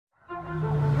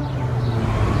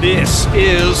This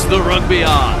is the Rugby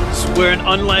Odds, where an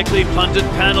unlikely pundit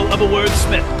panel of a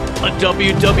wordsmith, a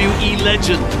WWE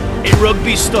legend, a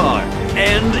rugby star,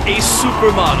 and a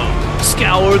supermodel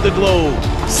scour the globe,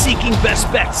 seeking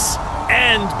best bets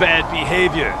and bad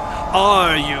behavior.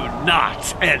 Are you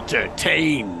not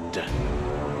entertained?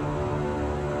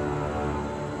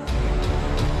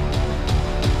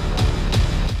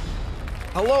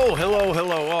 Hello.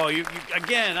 Oh, you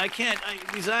again, I can't,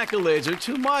 these accolades are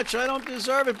too much. I don't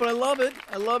deserve it, but I love it.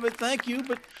 Thank you.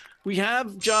 But we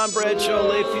have John Bradshaw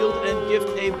Layfield and Gift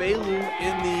Abelu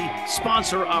in the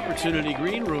sponsor opportunity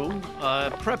green room,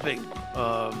 prepping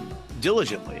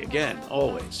diligently, again,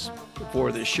 always,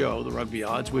 for this show, the Rugby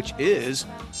Odds, which is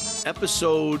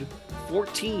episode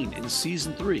 14 in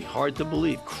season 3. Hard to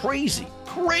believe. Crazy.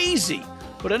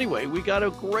 But anyway, we got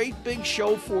a great big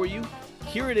show for you.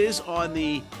 Here it is on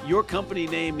the Your Company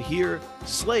Name Here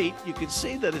slate. You can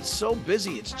see that it's so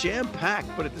busy. It's jam-packed,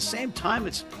 but at the same time,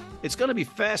 it's going to be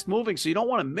fast-moving, so you don't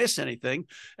want to miss anything.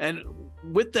 And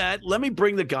with that, let me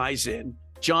bring the guys in.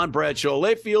 John Bradshaw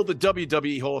Layfield, the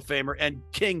WWE Hall of Famer, and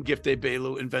King Gift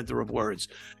Abelu, inventor of words.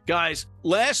 Guys,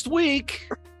 last week,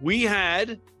 we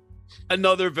had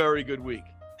another very good week.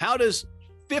 How does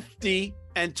 50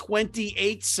 and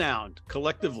 28 sound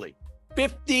collectively?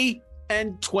 50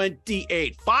 and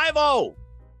 28. 5-0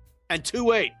 and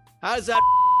 2-8. How does that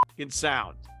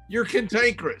sound? You're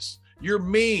cantankerous. You're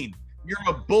mean. You're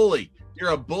a bully. You're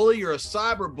a bully. You're a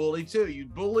cyber bully, too. You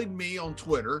bullied me on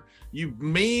Twitter. You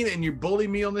mean and you bully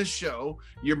me on this show.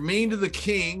 You're mean to the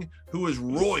king, who is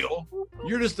royal.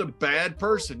 You're just a bad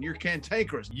person. You're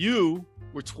cantankerous. You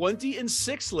were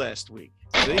 20-6 last week.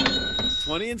 See?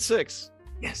 20-6.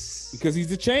 Yes. Because he's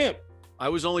the champ. I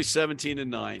was only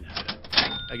 17-9.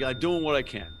 I got doing what I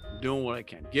can.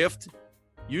 Gift,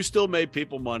 you still made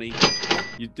people money.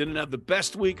 You didn't have the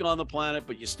best week on the planet,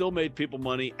 but you still made people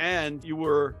money, and you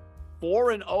were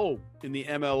 4-0 in the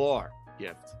MLR.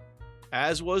 Gift,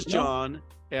 as was John,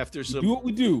 after some do what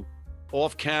we do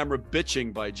off-camera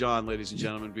bitching by John, ladies and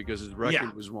gentlemen, because his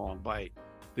record was wrong by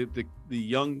the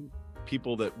young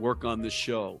people that work on this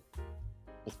show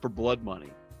for blood money.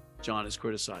 John is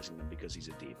criticizing them because he's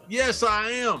a diva. Yes,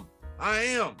 I am.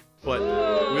 But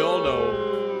we all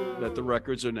know that the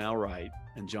records are now right,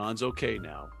 and John's okay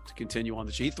now to continue on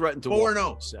the show. He threatened to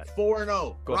 4-0.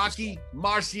 4-0. Rocky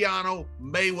Marciano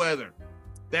Mayweather.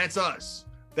 That's us.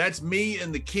 That's me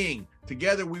and the king.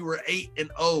 Together we were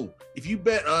 8-0. If you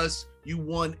bet us, you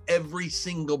won every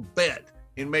single bet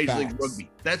in Major League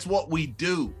Rugby. That's what we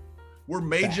do. We're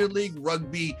Major League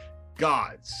Rugby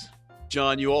gods.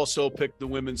 John, you also picked the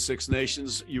Women's Six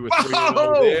Nations. You were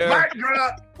 3-0 there.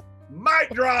 Mic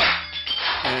drop.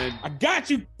 And I got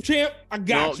you, champ. I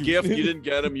got you. Gift, you didn't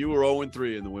get him. You were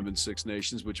 0-3 in the Women's Six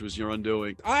Nations, which was your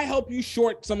undoing. I help you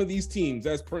short some of these teams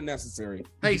as per necessary.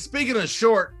 Hey, speaking of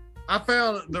short, I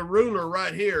found the ruler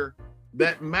right here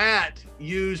that Matt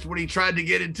used when he tried to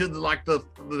get into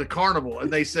the carnival,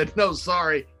 and they said, no,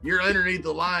 sorry, you're underneath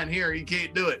the line here. You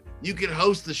can't do it. You can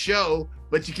host the show,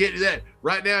 but you can't do that.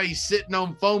 Right now, he's sitting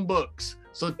on phone books.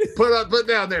 So put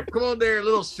down there. Come on there,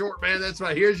 little short man. That's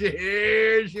right. Here's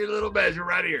your little measure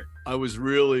right here. I was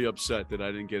really upset that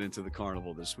I didn't get into the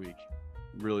carnival this week.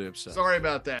 Really upset. Sorry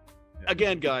about that.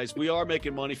 Again, guys, we are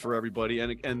making money for everybody,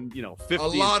 and 50. A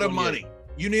lot of money.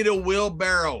 You need a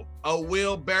wheelbarrow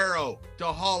to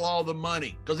haul all the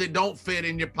money because it don't fit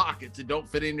in your pockets. It don't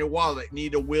fit in your wallet. You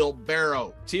need a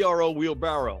wheelbarrow. TRO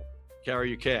wheelbarrow. Carry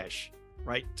your cash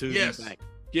right to the bank.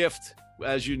 Gift.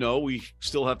 As you know, we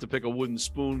still have to pick a wooden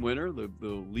spoon winner, the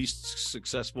least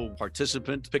successful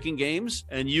participant picking games.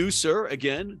 And you, sir,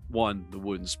 again, won the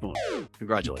wooden spoon.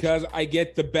 Congratulations. Because I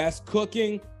get the best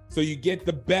cooking, so you get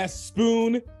the best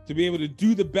spoon to be able to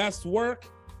do the best work,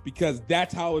 because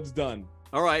that's how it's done.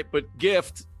 All right, but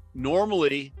Gift,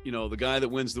 normally, the guy that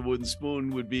wins the wooden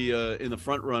spoon would be the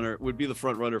front runner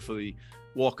for the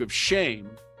Walk of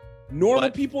Shame. Normal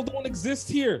people don't exist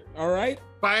here, all right?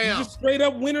 Bam. You're just straight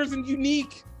up winners and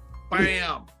unique.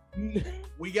 Bam.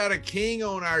 We got a king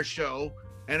on our show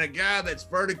and a guy that's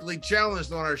vertically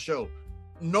challenged on our show.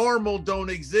 Normal don't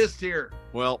exist here.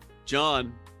 Well,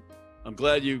 John, I'm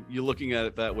glad you're looking at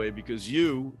it that way, because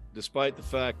you, despite the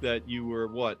fact that you were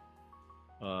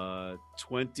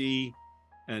 20-6,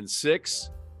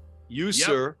 you,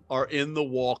 sir, are in the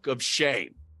Walk of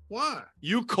Shame. Why?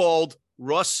 You called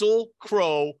Russell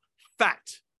Crowe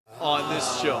fat on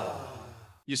this show.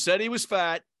 You said he was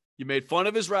fat. You made fun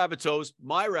of his rabbitohs,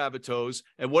 my rabbitohs.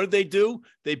 And what did they do?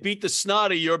 They beat the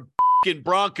snot of your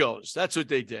Broncos. That's what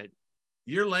they did.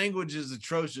 Your language is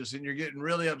atrocious, and you're getting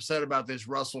really upset about this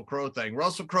Russell Crowe thing.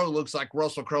 Russell Crowe looks like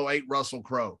Russell Crowe ate Russell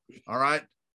Crowe. All right?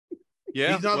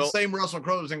 Yeah, he's not the same Russell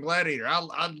Crowe as in Gladiator.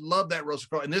 I love that Russell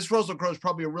Crowe. And this Russell Crowe is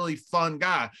probably a really fun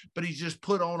guy, but he's just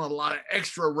put on a lot of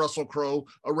extra Russell Crowe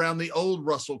around the old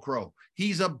Russell Crowe.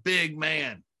 He's a big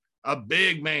man.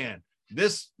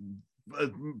 This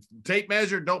tape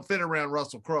measure don't fit around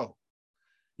Russell Crowe.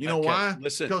 You know why?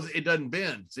 Listen, because it doesn't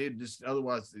bend. See,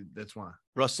 otherwise, that's why.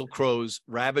 Russell Crowe's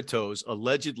Rabbitohs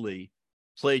allegedly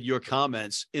played your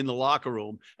comments in the locker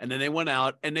room, and then they went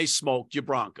out and they smoked your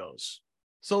Broncos.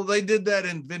 So they did that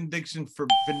in vindication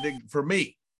for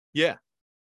me. Yeah.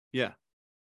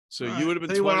 So you would have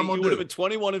been 20. You would have been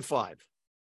 21-5.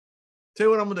 Tell you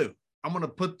what I'm gonna do. I'm gonna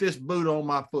put this boot on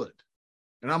my foot,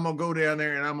 and I'm gonna go down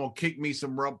there and I'm gonna kick me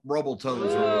some rubble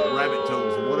toes or rabbit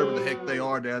toes or whatever the heck they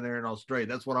are down there in Australia.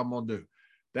 That's what I'm gonna do.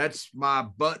 That's my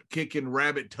butt kicking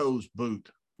rabbit toes boot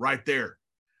right there,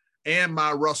 and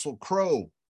my Russell Crowe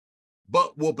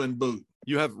butt whooping boot.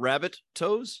 You have rabbit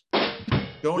toes?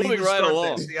 Don't Moving even right start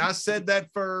along. that. See, I said that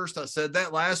first. I said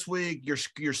that last week.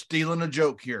 You're stealing a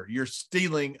joke here. You're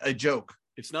stealing a joke.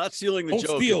 It's not stealing the Don't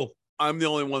joke. steal. I'm the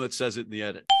only one that says it in the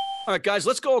edit. All right, guys,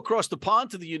 let's go across the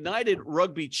pond to the United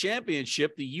Rugby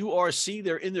Championship, the URC.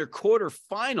 They're in their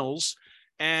quarterfinals.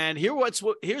 And here's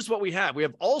what we have. We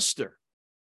have Ulster,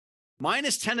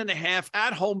 minus 10.5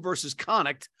 at home versus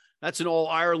Connacht. That's an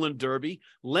All-Ireland derby.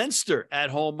 Leinster at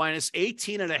home, minus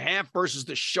 18.5 versus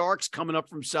the Sharks coming up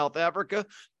from South Africa.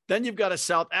 Then you've got a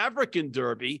South African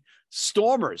derby.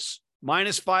 Stormers,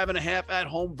 minus 5.5 at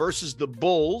home versus the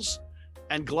Bulls.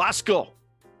 And Glasgow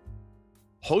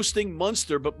hosting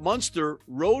Munster, but Munster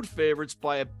road favorites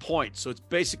by a point. So it's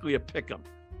basically a pick 'em.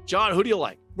 John, who do you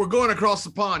like? We're going across the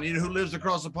pond. You know who lives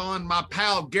across the pond? My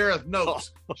pal, Gareth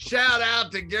Noakes. Shout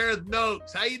out to Gareth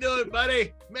Noakes. How you doing,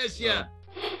 buddy? Miss you.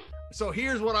 So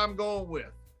here's what I'm going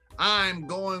with. I'm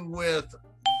going with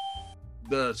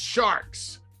the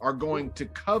Sharks are going to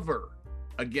cover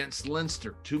against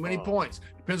Leinster. Too many points.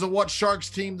 Depends on what Sharks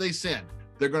team they send.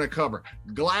 They're going to cover.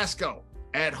 Glasgow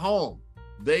at home.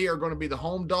 They are going to be the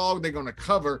home dog. They're going to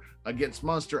cover against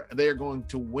Munster. They are going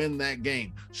to win that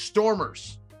game.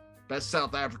 Stormers, that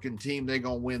South African team, they're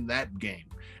going to win that game.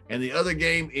 And the other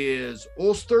game is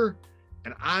Ulster,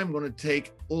 and I'm going to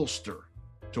take Ulster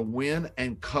to win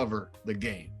and cover the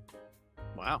game.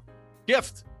 Wow.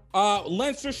 Gift.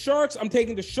 Leinster Sharks, I'm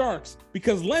taking the Sharks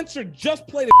because Leinster just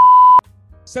played a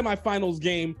semifinals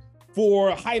game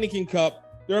for Heineken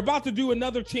Cup. They're about to do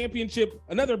another championship,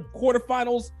 another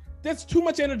quarterfinals. That's too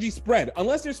much energy spread.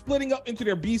 Unless they're splitting up into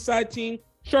their B-side team,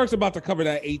 Sharks about to cover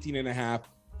that 18.5.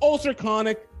 Ulster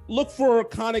Connacht, look for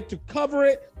Connacht to cover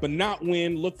it, but not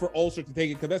win. Look for Ulster to take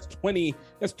it because that's 20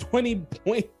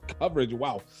 point coverage.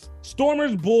 Wow.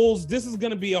 Stormers Bulls, this is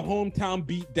going to be a hometown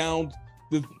beat down.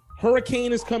 The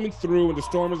hurricane is coming through and the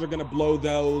Stormers are going to blow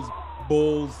those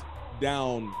Bulls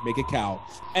down, make a cow.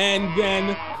 And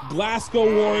then Glasgow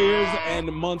Warriors and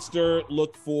Munster,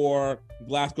 look for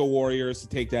Glasgow Warriors to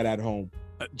take that at home.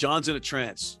 John's in a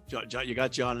trance. John, you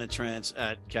got John in a trance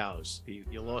at cows.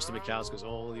 You lost him at cows because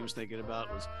all he was thinking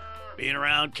about was being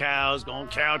around cows, going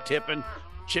cow tipping,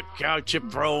 chip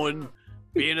throwing,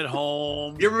 being at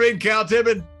home. You ever been cow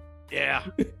tipping? Yeah.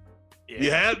 You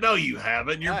have? No, you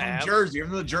haven't. You're from Jersey. You're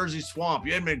from the Jersey swamp.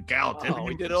 You haven't been cow tipping. Oh,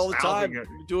 we did it all the time. We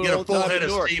do it Get all a the full time head in of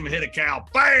Newark. steam and hit a cow.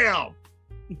 Bam!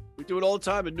 We do it all the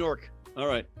time in Newark. All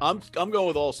right. I'm going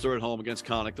with Ulster at home against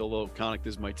Connacht, although Connacht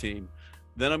is my team.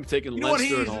 Then I'm taking You know what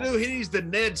he Leinster needs at to home. do? He needs to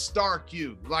Ned Stark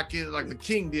you, like the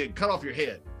king did. Cut off your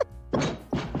head. Then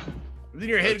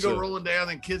your head That's go it. rolling down,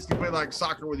 and kids can play like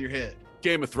soccer with your head.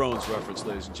 Game of Thrones reference,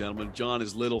 ladies and gentlemen. John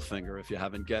is Littlefinger, if you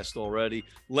haven't guessed already.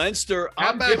 Leinster, How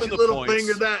I'm about giving you the little points.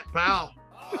 finger that, pal?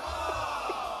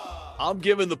 I'm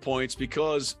giving the points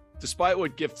because despite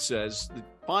what Gift says, the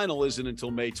final isn't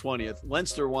until May 20th.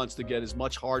 Leinster wants to get as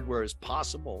much hardware as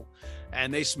possible,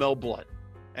 and they smell blood.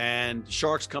 And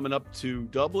Sharks coming up to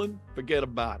Dublin, forget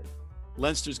about it.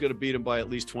 Leinster's going to beat them by at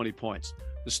least 20 points.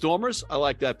 The Stormers, I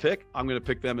like that pick. I'm going to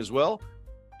pick them as well.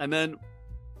 And then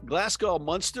Glasgow,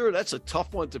 Munster, that's a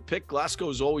tough one to pick. Glasgow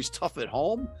is always tough at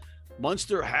home.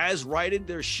 Munster has righted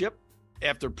their ship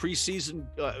after preseason,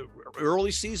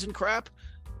 early season crap.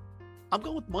 I'm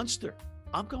going with Munster.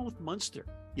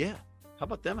 Yeah. How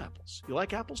about them apples? You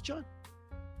like apples, John?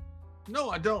 No,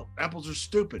 I don't. Apples are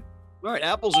stupid. All right,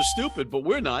 apples are stupid, but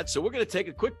we're not. So we're going to take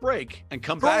a quick break and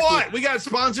come For back. what? We got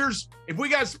sponsors? If we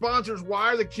got sponsors,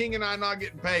 why are the king and I not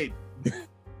getting paid?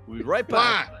 We'll be right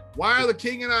back. Why are the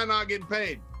king and I not getting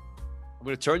paid? I'm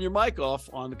going to turn your mic off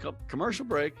on the commercial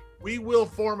break. We will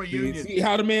form a You union. see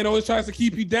how the man always tries to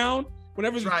keep you down?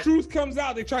 Whenever the right. truth comes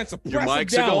out, they try and suppress Your it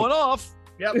mics down. are going off.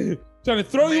 Yep. Trying to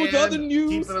throw you with the Man, other news.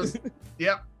 keeping us-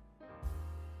 Yep.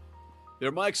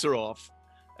 Their mics are off.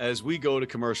 as we go to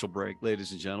commercial break,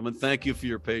 ladies and gentlemen. Thank you for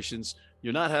your patience.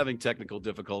 You're not having technical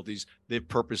difficulties. They've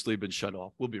purposely been shut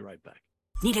off. We'll be right back.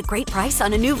 Need a great price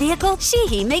on a new vehicle?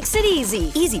 Sheehy makes it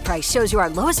easy. Easy Price shows you our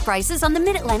lowest prices on the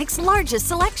Mid-Atlantic's largest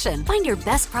selection. Find your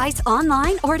best price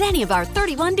online or at any of our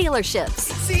 31 dealerships.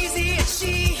 It's easy at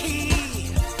Sheehy.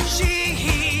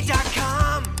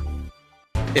 Sheehy.com.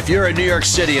 If you're in New York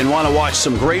City and want to watch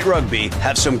some great rugby,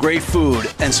 have some great food,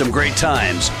 and some great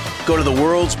times, go to the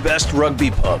world's best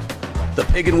rugby pub, the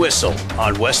Pig and Whistle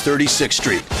on West 36th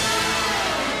Street.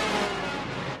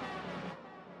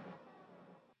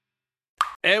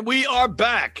 And we are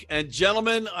back. And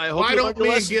gentlemen, I hope Why you don't learned your we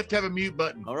and lesson. Gift have a mute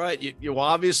button? All right, you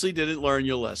obviously didn't learn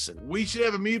your lesson. We should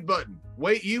have a mute button.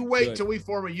 Wait Good. till we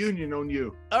form a union on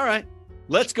you. All right,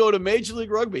 let's go to Major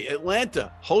League Rugby.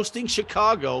 Atlanta hosting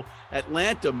Chicago.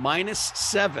 Atlanta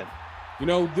 -7. You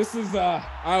know, this is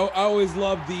I always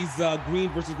love these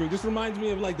green versus green. This reminds me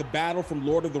of like the battle from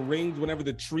Lord of the Rings whenever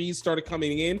the trees started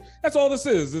coming in. That's all this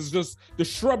is. It's just the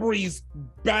shrubberies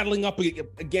battling up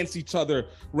against each other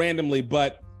randomly.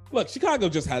 But look, Chicago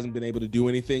just hasn't been able to do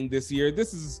anything this year.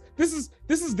 This is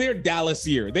their Dallas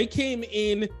year. They came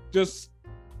in just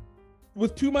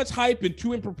with too much hype and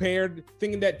too unprepared,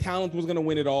 thinking that talent was going to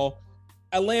win it all.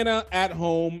 Atlanta at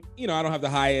home, you know, I don't have the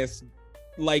highest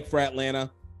like for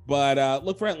Atlanta. But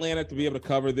look for Atlanta to be able to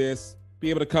cover this, be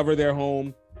able to cover their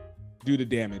home, do the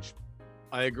damage.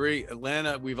 I agree.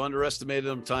 Atlanta, we've underestimated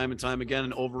them time and time again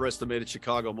and overestimated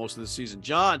Chicago most of the season.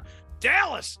 John,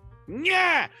 Dallas,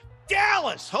 yeah,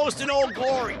 Dallas hosting Old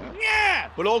Glory, yeah,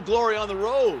 but Old Glory on the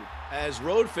road as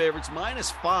road favorites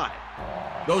 -5.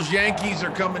 Those Yankees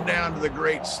are coming down to the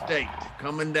great state,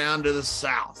 coming down to the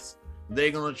South.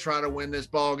 They're going to try to win this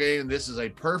ball game. This is a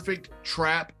perfect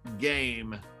trap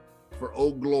game for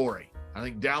Old Glory. I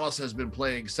think Dallas has been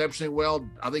playing exceptionally well.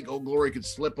 I think Old Glory could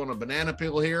slip on a banana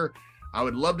peel here. I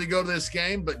would love to go to this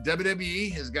game, but WWE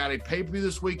has got a pay-per-view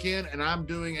this weekend, and I'm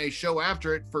doing a show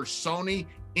after it for Sony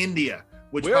India.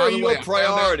 Which, Where by are the your way,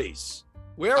 priorities?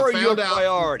 Where are your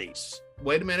priorities?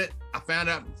 Wait a minute. I found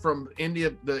out from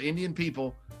India, the Indian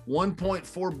people,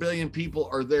 1.4 billion people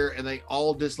are there, and they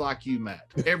all dislike you, Matt.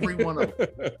 Every one of them.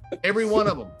 Every one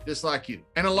of them dislike you.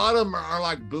 And a lot of them are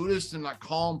like Buddhists and like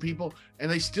calm people, and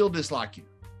they still dislike you.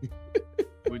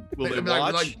 Will they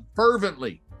like, watch? like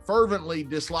fervently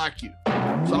dislike you.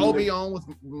 So I'll be on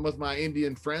with my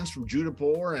Indian friends from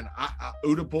Jodhpur and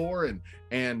Udaipur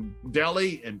and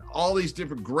Delhi and all these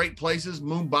different great places.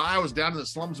 Mumbai, I was down in the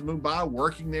slums of Mumbai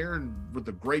working there and with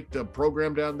the great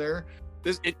program down there.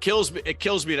 It kills me. It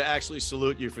kills me to actually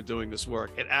salute you for doing this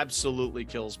work. It absolutely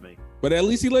kills me. But at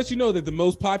least he lets you know that the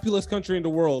most populous country in the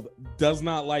world does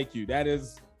not like you. That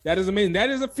is amazing. That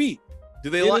is a feat.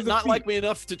 Do they not like me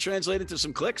enough to translate into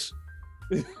some clicks?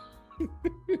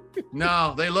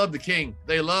 No, they love the king.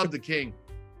 They love the king.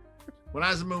 When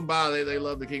I was in Mumbai, they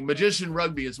love the king. Magician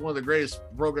Rugby is one of the greatest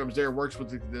programs there. Works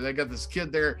with they got this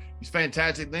kid there. He's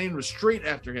fantastic. They named a street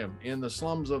after him in the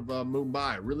slums of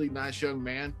Mumbai. Really nice young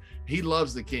man. He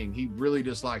loves the king. He really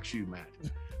dislikes you, Matt.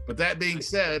 But that being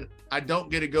said, I don't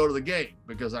get to go to the game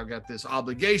because I've got this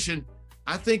obligation.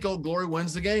 I think Old Glory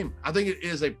wins the game. I think it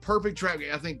is a perfect trap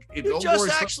game. I think if You Old just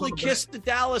Glory actually kissed the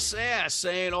Dallas ass,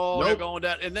 saying, "Oh, they're Nope. going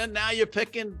down," and then now you're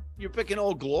picking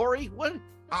Old Glory. What?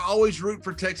 I always root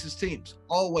for Texas teams.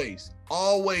 Always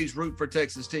root for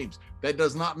Texas teams. That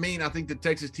does not mean I think the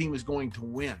Texas team is going to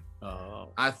win.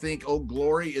 Oh, I think Old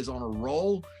Glory is on a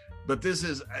roll, but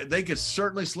they could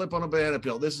certainly slip on a banana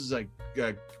peel. This is a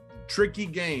tricky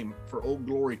game for Old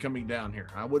Glory coming down here.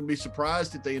 I wouldn't be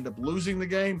surprised if they end up losing the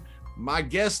game. My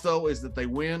guess, though, is that they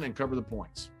win and cover the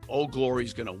points. Old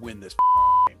Glory's going to win this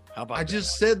game. How about I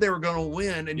just said they were going to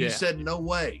win, and you Yeah. said no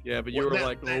way. Yeah, but you Well, were that-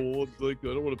 like, that- "Oh, like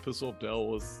I don't want to piss off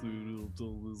Dallas. I'm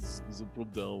from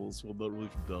Dallas. Well, not really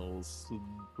from Dallas.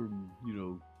 I'm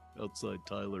from outside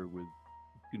Tyler with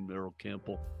Merrill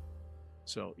Campbell."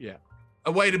 So yeah,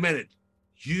 Wait a minute.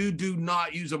 You do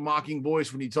not use a mocking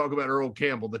voice when you talk about Earl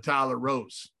Campbell, the Tyler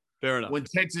Rose. fair enough. When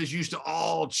Texas used to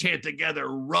all chant together,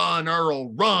 "Run,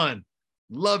 Earl, run.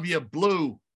 Love you,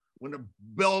 Blue." When the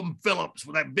Bill Phillips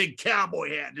with that big cowboy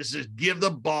hat just says, "Give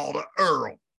the ball to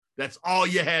Earl." That's all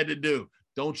you had to do.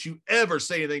 Don't you ever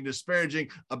say anything disparaging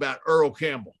about Earl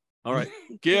Campbell. All right,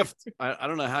 Gift. I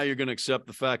don't know how you're going to accept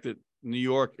the fact that New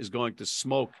York is going to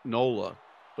smoke NOLA,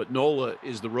 but NOLA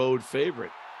is the road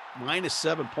favorite.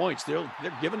 -7 points. They're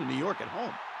giving to New York at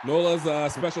home.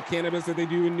 NOLA's special cannabis that they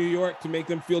do in New York to make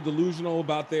them feel delusional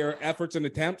about their efforts and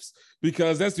attempts,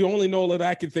 because that's the only NOLA that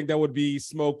I can think that would be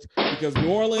smoked, because New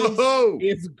Orleans Oh,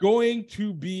 is going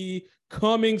to be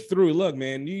coming through. Look,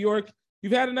 man, New York,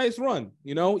 you've had a nice run.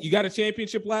 You know, you got a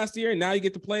championship last year, and now you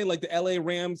get to play like the LA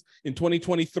Rams in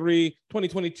 2023,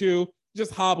 2022,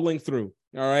 just hobbling through.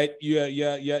 All right.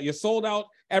 You sold out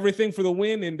everything for the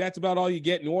win, and that's about all you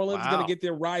get. New Orleans is going to get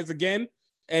their rise again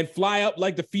and fly up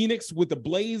like the Phoenix with the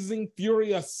blazing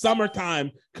fury of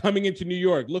summertime coming into New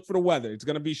York. Look for the weather. It's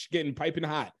going to be getting piping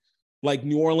hot like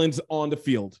New Orleans on the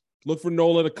field. Look for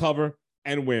Nola to cover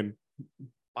and win.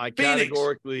 I Phoenix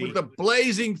categorically with the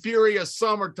blazing fury of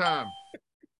summertime.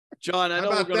 John, I know How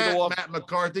we're about going to that, go off. Matt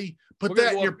McCarthy? Put We're gonna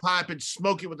that in go your off- pipe and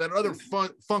smoke it with that other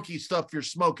funky stuff you're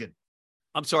smoking.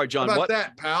 I'm sorry, John. How about What?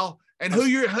 that, pal? And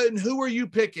who are you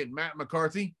picking, Matt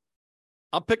McCarthy?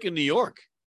 I'm picking New York.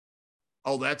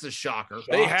 Oh, that's a shocker.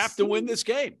 They have to win this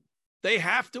game. They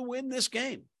have to win this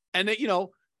game. And,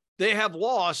 they have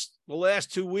lost the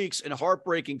last 2 weeks in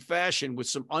heartbreaking fashion with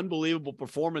some unbelievable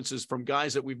performances from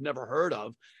guys that we've never heard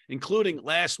of, including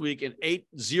last week an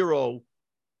 8-0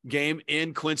 game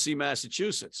in Quincy,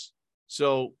 Massachusetts.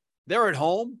 So they're at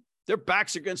home. Their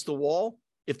backs against the wall.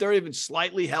 If they're even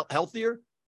slightly healthier,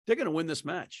 they're going to win this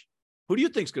match. Who do you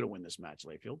think is going to win this match,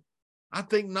 Layfield? I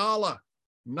think Nala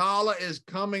is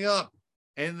coming up,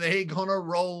 and they gonna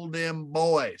roll them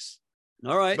boys.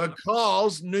 All right.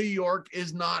 Because New York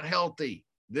is not healthy.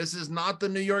 This is not the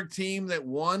New York team that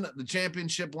won the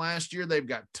championship last year. They've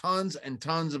got tons and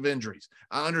tons of injuries.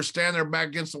 I understand they're back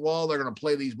against the wall. They're going to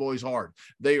play these boys hard.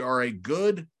 They are a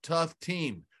good, tough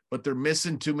team, but they're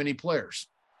missing too many players.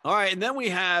 All right. And then we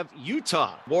have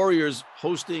Utah Warriors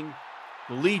hosting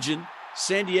the Legion.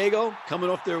 San Diego coming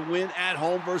off their win at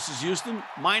home versus Houston,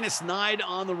 -9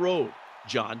 on the road.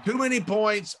 John. Too many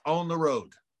points on the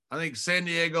road. I think San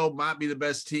Diego might be the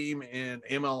best team in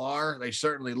MLR. They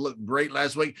certainly looked great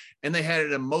last week, and they had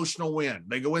an emotional win.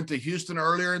 They go into Houston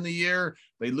earlier in the year.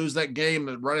 They lose that game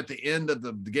right at the end of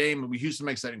the game. Houston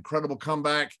makes that incredible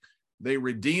comeback. They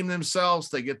redeem themselves.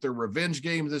 They get their revenge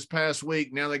game this past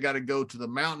week. Now they got to go to the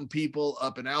mountain people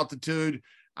up in altitude.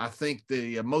 I think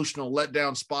the emotional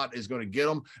letdown spot is going to get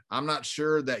them. I'm not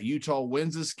sure that Utah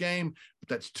wins this game, but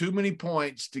that's too many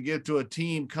points to give to a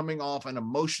team coming off an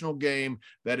emotional game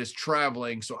that is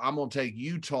traveling. So I'm going to take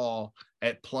Utah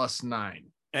at +9.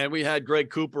 And we had Greg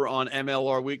Cooper on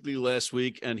MLR Weekly last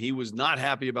week, and he was not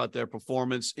happy about their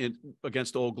performance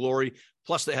against Old Glory.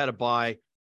 Plus, they had a bye.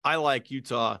 I like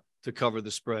Utah to cover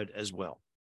the spread as well.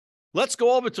 Let's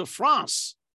go over to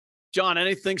France. John,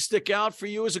 anything stick out for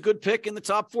you as a good pick in the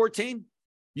top 14?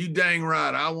 You dang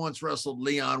right. I once wrestled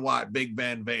Leon White, Big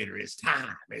Van Vader. It's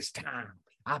time. It's time.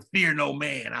 I fear no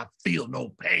man. I feel no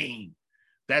pain.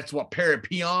 That's what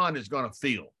Parapion is going to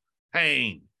feel.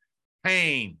 Pain.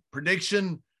 Pain.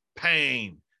 Prediction,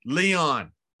 pain.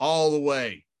 Leon, all the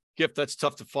way. Gift, that's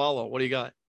tough to follow. What do you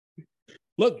got?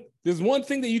 Look, there's one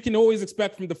thing that you can always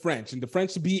expect from the French, and the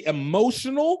French to be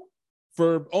emotional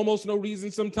for almost no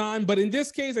reason sometimes. But in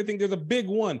this case, I think there's a big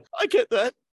one. I get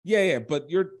that. Yeah, but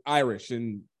you're Irish.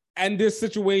 And this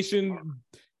situation,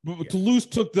 Toulouse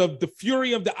took the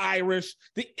fury of the Irish,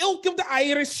 the ilk of the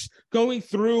Irish going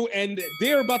through, and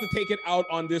they're about to take it out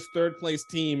on this third place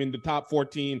team in the top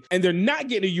 14. And they're not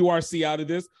getting a URC out of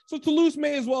this. So Toulouse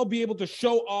may as well be able to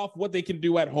show off what they can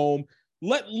do at home.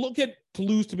 Look at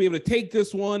Toulouse to be able to take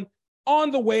this one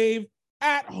on the wave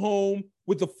at home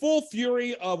with the full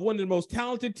fury of one of the most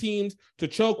talented teams to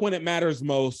choke when it matters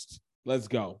most. Let's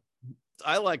go.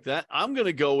 I like that. I'm going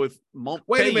to go with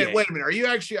Montpellier. Wait a minute. Are you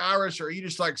actually Irish, or are you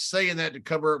just like saying that to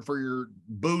cover up for your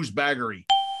booze baggery?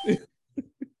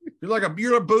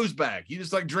 You're a booze bag. You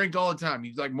just like drink all the time.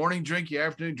 You like morning drink, you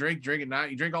afternoon drink at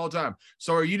night. You drink all the time.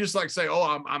 So are you just like say, "Oh,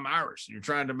 I'm Irish"? You're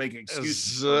trying to make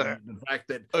excuses for the fact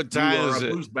that you are a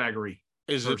booze baggery.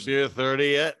 Is it beer 30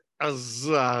 yet?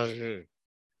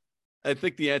 I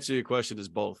think the answer to your question is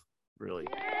both, really,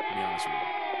 to be honest with you.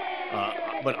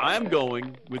 But I'm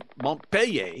going with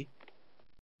Montpellier.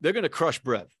 They're going to crush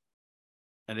Brev.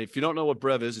 And if you don't know what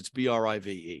Brev is, it's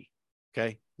BRIVE.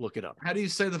 Okay? Look it up. How do you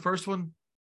say the first one?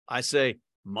 I say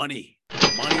money.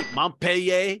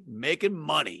 Montpellier making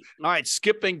money. All right,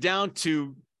 skipping down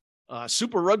to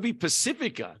Super Rugby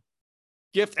Pacifica.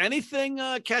 Gift, anything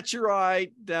catch your eye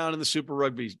down in the Super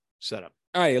Rugby setup?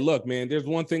 All right, look, man, there's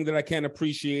one thing that I can't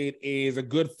appreciate is a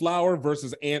good flower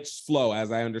versus Ants flow, as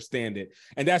I understand it.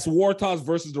 And that's Warthos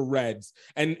versus the Reds.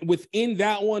 And within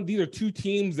that one, these are two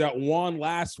teams that won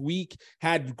last week,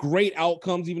 had great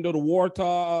outcomes, even though the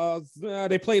Warthos,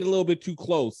 they played a little bit too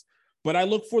close. But I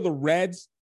look for the Reds.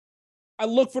 I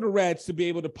look for the Reds to be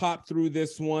able to pop through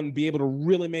this one, be able to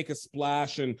really make a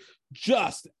splash and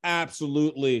just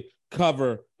absolutely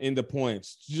cover in the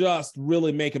points. Just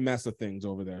really make a mess of things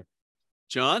over there.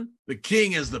 John? The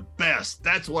king is the best.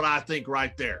 That's what I think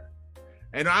right there.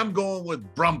 And I'm going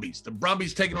with Brumbies. The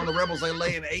Brumbies taking on the Rebels. They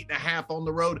lay an 8.5 on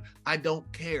the road. I don't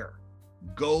care.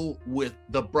 Go with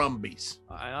the Brumbies.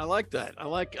 I like that. I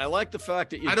like the fact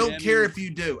that you. I don't care if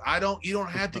you do. You don't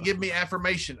have to give me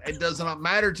affirmation. It does not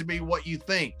matter to me what you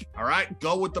think. All right,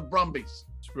 go with the Brumbies.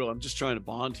 It's real. I'm just trying to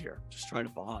bond here.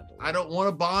 I don't want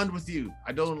to bond with you.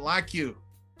 I don't like you.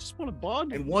 Just want to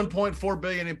bond. And 1.4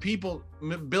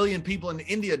 billion people in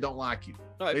India don't like you.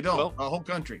 Right, they don't. well, the whole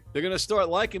country. They're going to start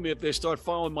liking me if they start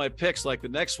following my picks. Like the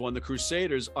next one, the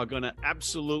Crusaders are going to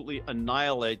absolutely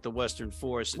annihilate the Western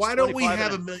Force. Why don't we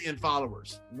have 1 million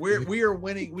followers? We are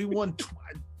winning.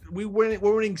 We're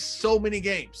winning so many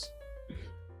games.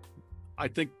 I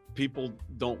think people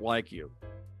don't like you.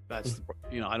 That's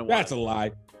I don't. That's a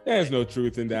lie. There's no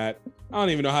truth in that. I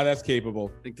don't even know how that's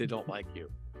capable. I think they don't like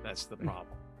you. That's the problem.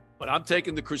 But I'm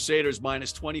taking the Crusaders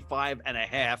minus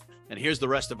 25.5. And here's the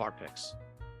rest of our picks.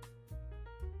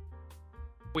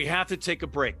 We have to take a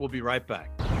break. We'll be right back.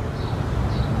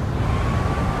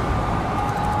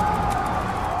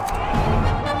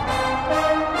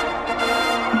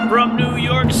 From New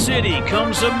York City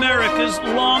comes America's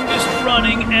longest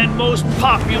running and most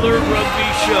popular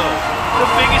rugby show. The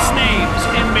biggest names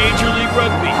in Major League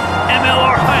Rugby,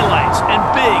 MLR highlights, and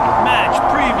big match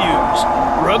previews.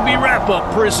 Rugby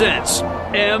Wrap-Up presents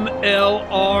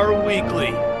MLR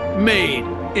Weekly, made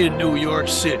in New York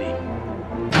City.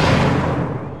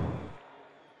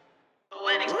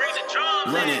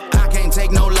 Run it. I can't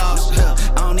take no loss.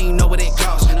 I don't even know what it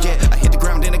costs. Yeah, I hit the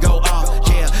ground and it go off.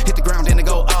 Yeah, hit the ground and it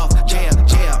go off. Yeah,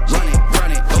 run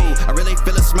it. Ooh, I really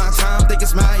feel it's my time. Think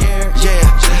it's my year. Yeah.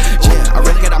 I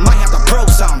really I might have to prove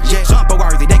something. Yeah, jumper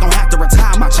worthy. They gon' have to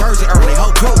retire my jersey early.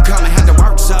 Whole crew coming, had to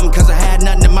work something 'cause I had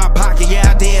nothing in my pocket.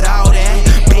 Yeah, I did all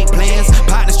that. Big plans,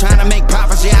 partners trying to make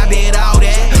profits. Yeah, I did all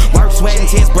that. Work, sweat, and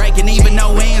tears breaking, even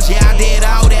no ends. Yeah, I did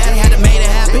all that. Had to make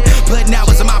it happen. Putting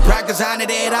hours in my practice, I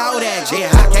did all that. Yeah,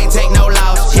 I can't take no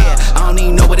loss. Yeah, I don't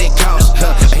even know what it costs.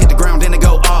 I hit the ground and it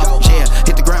go off. Yeah,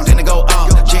 hit the ground and it go off.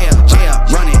 Yeah,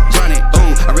 run it.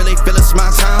 Ooh, I really feel it's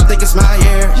my time. Think it's my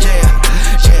year. Yeah.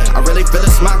 I really feel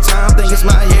it's my time. Think it's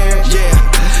my year.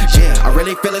 Yeah. I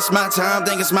really feel it's my time.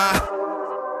 Think it's my.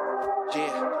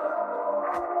 Yeah.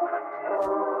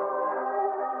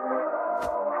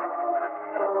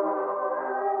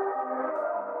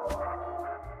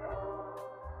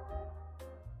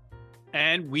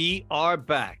 And we are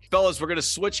back. Fellas, we're going to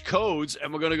switch codes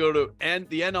and we're going to go to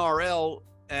the NRL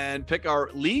and pick our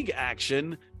league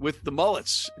action with the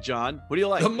Mullets. John, what do you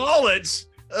like? The Mullets?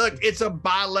 Look, it's a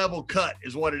bi-level cut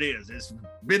is what it is. It's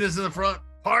business in the front,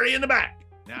 party in the back.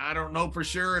 Now, I don't know for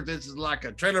sure if this is like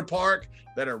a trailer park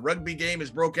that a rugby game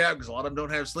is broke out because a lot of them don't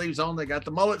have sleeves on. They got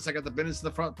the Mullets. They got the business in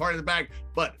the front, party in the back.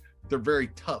 But they're very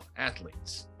tough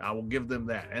athletes. I will give them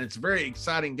that. And it's a very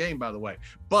exciting game, by the way.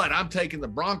 But I'm taking the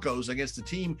Broncos against a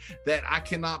team that I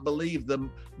cannot believe,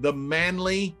 the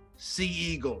Manly Sea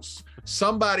Eagles.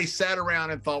 Somebody sat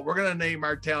around and thought, we're going to name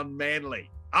our town Manly.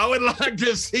 I would like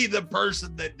to see the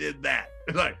person that did that.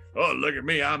 Like, oh, look at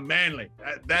me, I'm manly.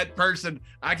 That person,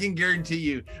 I can guarantee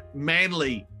you,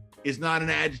 manly is not an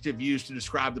adjective used to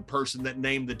describe the person that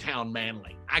named the town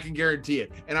Manly. I can guarantee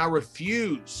it. And I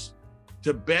refuse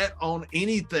to bet on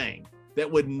anything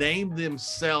that would name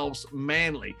themselves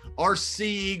Manly or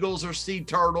Sea Eagles or Sea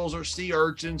Turtles or Sea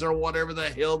Urchins or whatever the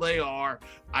hell they are.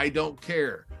 I don't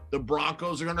care. The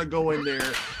Broncos are going to go in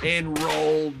there and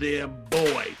roll them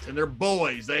boys. And they're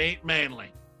boys. They ain't manly.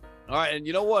 All right. And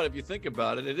you know what? If you think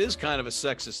about it, it is kind of a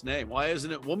sexist name. Why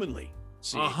isn't it womanly?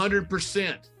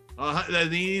 100%. They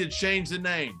need to change the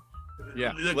name.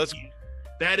 Yeah.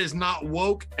 That is not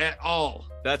woke at all.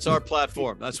 That's our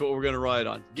platform. That's what we're going to ride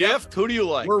on. Gift, who do you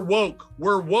like? We're woke.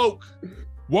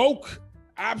 Woke.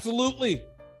 Absolutely.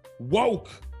 Woke.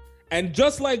 And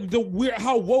just like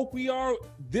how woke we are,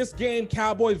 this game,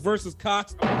 Cowboys versus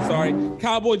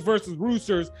Cowboys versus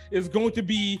Roosters, is going to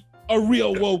be a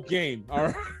real woke game.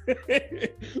 All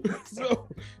right. So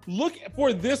look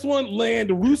for this one.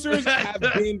 The Roosters have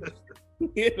been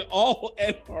in all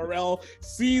NRL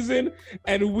season,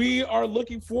 and we are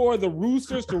looking for the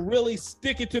Roosters to really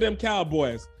stick it to them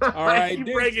Cowboys. All right.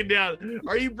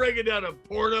 Are you breaking down a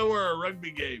porno or a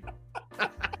rugby game?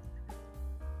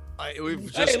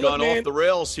 We've just gone off the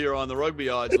rails here on the rugby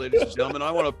odds, ladies and gentlemen.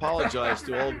 I want to apologize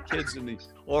to all the kids in the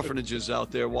orphanages out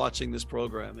there watching this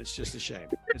program. It's just a shame.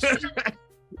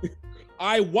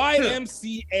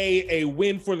 YMCA a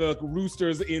win for the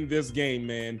Roosters in this game,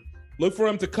 man. Look for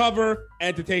them to cover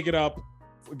and to take it up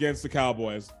against the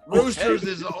Cowboys. Roosters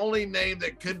is the only name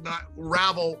that could not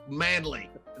rival Manly.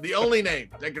 The only name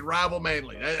that could rival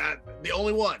Manly. The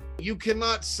only one. You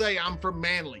cannot say I'm from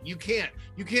Manly. You can't.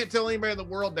 You can't tell anybody in the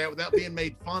world that without being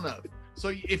made fun of.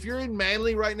 So if you're in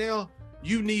Manly right now,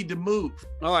 you need to move.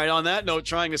 All right, on that note,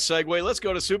 trying to segue, let's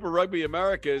go to Super Rugby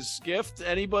America's gift.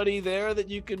 Anybody there that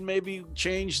you can maybe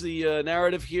change the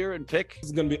narrative here and pick? This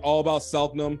is going to be all about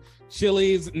Selknam.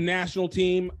 Chile's national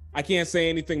team. I can't say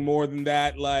anything more than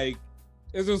that. Like,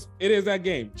 it is that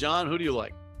game. John, who do you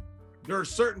like? There are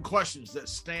certain questions that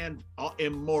stand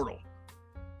immortal.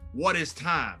 What is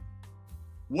time?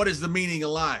 What is the meaning of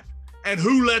life? And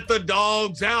who let the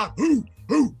dogs out? Who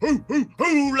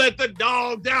let the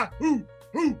dogs out? Who?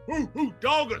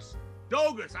 Dogus.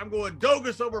 I'm going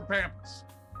Dogus over Pampas.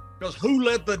 Because who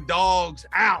let the dogs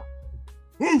out?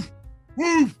 Woof.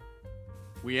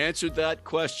 We answered that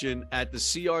question at the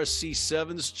CRC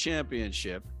Sevens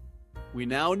Championship. We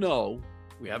now know,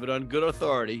 we have it on good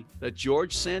authority, that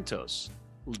George Santos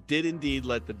did indeed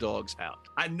let the dogs out.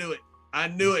 I knew it.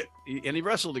 And he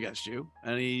wrestled against you,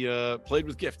 and he played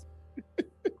with gift.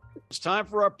 It's time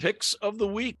for our picks of the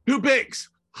week. 2 picks.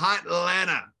 Hot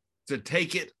Atlanta to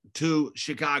take it to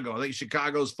Chicago. I think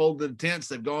Chicago's folded the tents.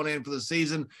 They've gone in for the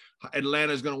season.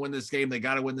 Atlanta's going to win this game. They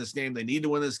got to win this game. They need to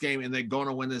win this game, and they're going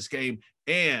to win this game.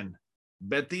 And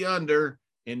bet the under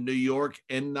in New York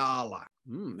and Nala.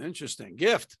 Interesting.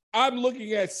 Gift. I'm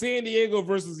looking at San Diego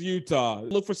versus Utah.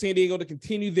 Look for San Diego to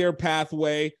continue their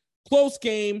pathway. Close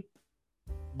game,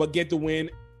 but get the win,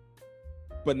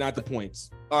 but not the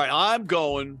points. All right, I'm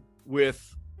going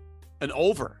with an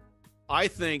over. I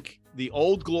think the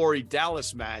Old Glory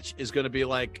Dallas match is going to be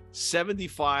like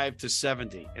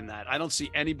 75-70 in that. I don't see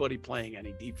anybody playing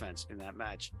any defense in that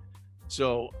match.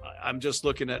 So I'm just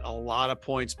looking at a lot of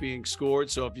points being scored.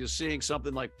 So if you're seeing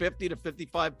something like 50 to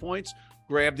 55 points,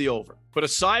 grab the over. But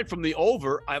aside from the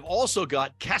over, I've also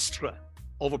got Castra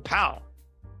over Powell.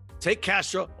 Take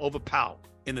Castra over Powell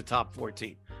in the top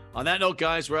 14. On that note,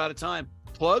 guys, we're out of time.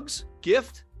 Plugs,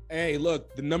 gift. Hey,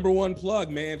 look, the number one plug,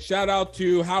 man. Shout out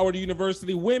to Howard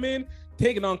University women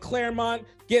taking on Claremont,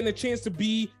 getting a chance to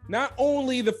be not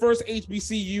only the first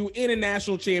HBCU in a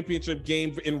national championship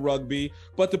game in rugby,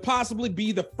 but to possibly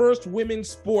be the first women's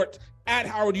sport at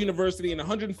Howard University in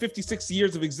 156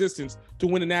 years of existence to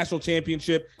win a national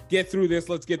championship. Get through this.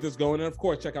 Let's get this going. And of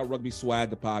course, check out Rugby Swag,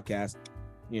 the podcast,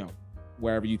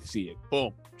 wherever you see it.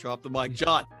 Boom. Drop the mic.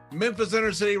 John. Memphis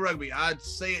Inner City Rugby. I'd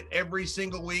say it every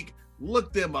single week.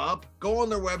 Look them up, go on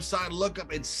their website, look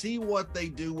up and see what they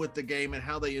do with the game and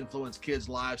how they influence kids'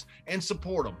 lives, and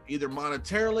support them either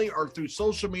monetarily or through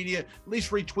social media. At least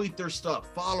retweet their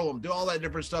stuff, follow them, do all that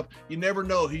different stuff. You never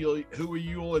know who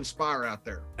you will inspire out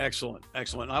there. Excellent.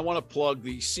 I want to plug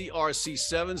the CRC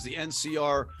Sevens, the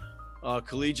NCR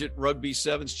Collegiate Rugby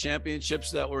Sevens Championships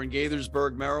that were in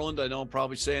Gaithersburg, Maryland. I know I'm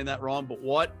probably saying that wrong, but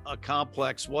what a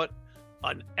complex, what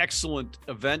an excellent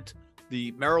event.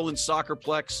 The Maryland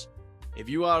Soccerplex. If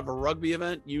you out of a rugby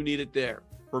event, you need it there.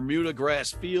 Bermuda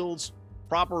grass fields,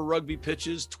 proper rugby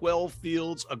pitches, 12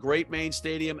 fields, a great main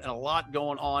stadium, and a lot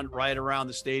going on right around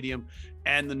the stadium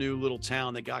and the new little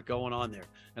town they got going on there.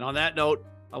 And on that note,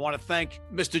 I want to thank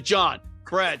Mr. John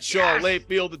Bradshaw,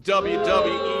 Layfield, the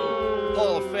WWE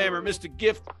Hall of Famer, Mr.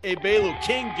 Gift Ebelu,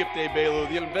 King Gift Ebelu,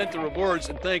 the inventor of words,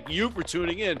 and thank you for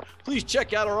tuning in. Please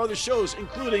check out our other shows,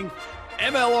 including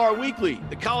MLR Weekly,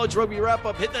 the College Rugby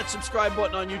Wrap-Up. Hit that subscribe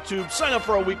button on YouTube, sign up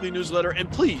for our weekly newsletter,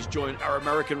 and please join our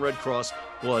American Red Cross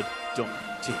Blood Donor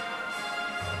Team.